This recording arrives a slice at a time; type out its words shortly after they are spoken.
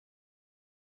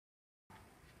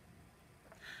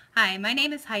Hi, my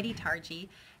name is Heidi Tarji,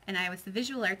 and I was the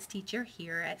visual arts teacher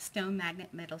here at Stone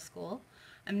Magnet Middle School.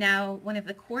 I'm now one of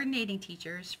the coordinating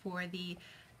teachers for the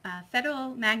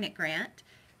Federal Magnet Grant,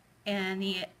 and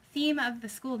the theme of the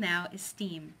school now is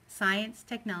STEAM, Science,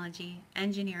 Technology,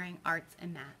 Engineering, Arts,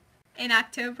 and Math. In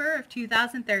October of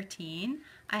 2013,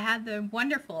 I had the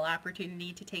wonderful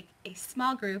opportunity to take a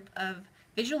small group of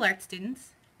visual arts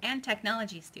students and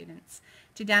technology students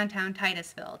to downtown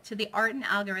Titusville to the Art and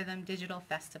Algorithm Digital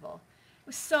Festival. It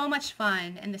was so much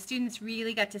fun, and the students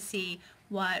really got to see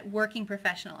what working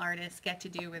professional artists get to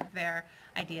do with their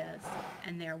ideas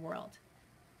and their world.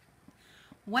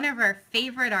 One of our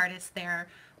favorite artists there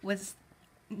was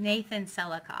Nathan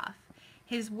Selikoff.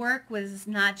 His work was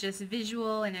not just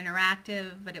visual and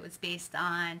interactive, but it was based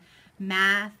on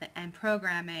math and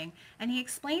programming, and he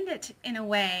explained it in a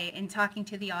way in talking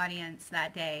to the audience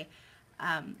that day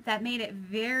that made it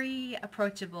very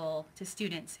approachable to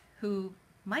students who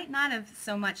might not have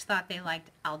so much thought they liked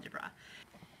algebra.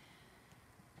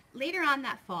 Later on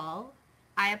that fall,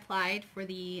 I applied for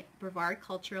the Brevard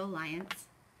Cultural Alliance,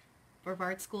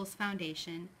 Brevard Schools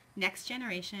Foundation, Next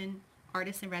Generation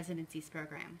Artists and Residencies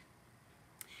program.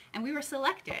 And we were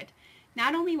selected.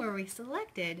 Not only were we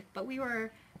selected, but we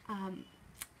were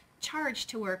charged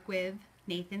to work with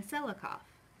Nathan Selikoff,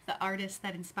 the artist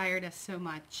that inspired us so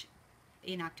much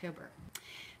in October.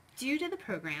 Due to the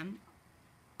program,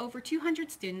 over 200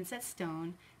 students at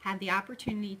Stone had the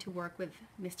opportunity to work with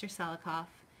Mr. Selikoff,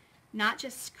 not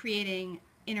just creating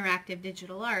interactive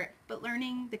digital art, but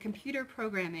learning the computer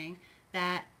programming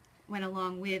that went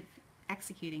along with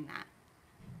executing that.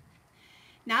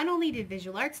 Not only did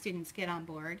visual arts students get on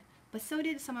board, but so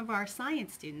did some of our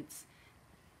science students,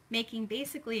 making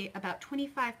basically about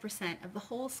 25% of the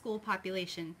whole school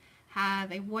population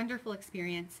have a wonderful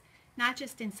experience, not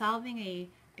just in solving a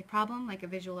problem like a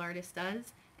visual artist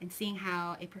does and seeing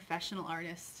how a professional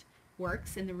artist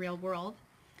works in the real world,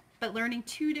 but learning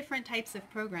two different types of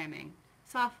programming,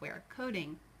 software,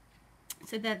 coding,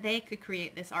 so that they could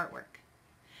create this artwork.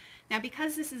 Now,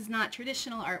 because this is not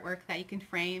traditional artwork that you can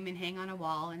frame and hang on a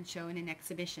wall and show in an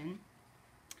exhibition,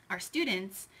 our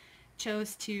students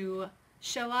chose to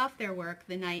show off their work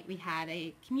the night we had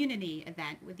a community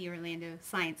event with the Orlando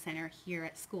Science Center here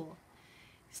at school.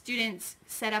 Students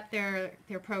set up their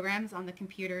programs on the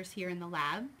computers here in the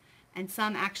lab, and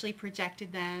some actually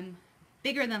projected them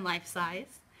bigger than life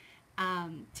size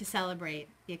to celebrate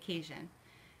the occasion.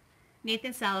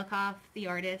 Nathan Selikoff, the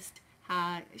artist,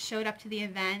 showed up to the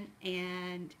event,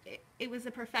 and it was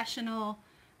a professional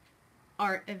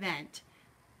art event.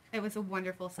 It was a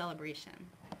wonderful celebration.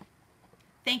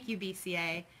 Thank you,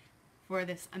 BCA, for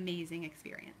this amazing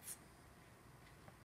experience.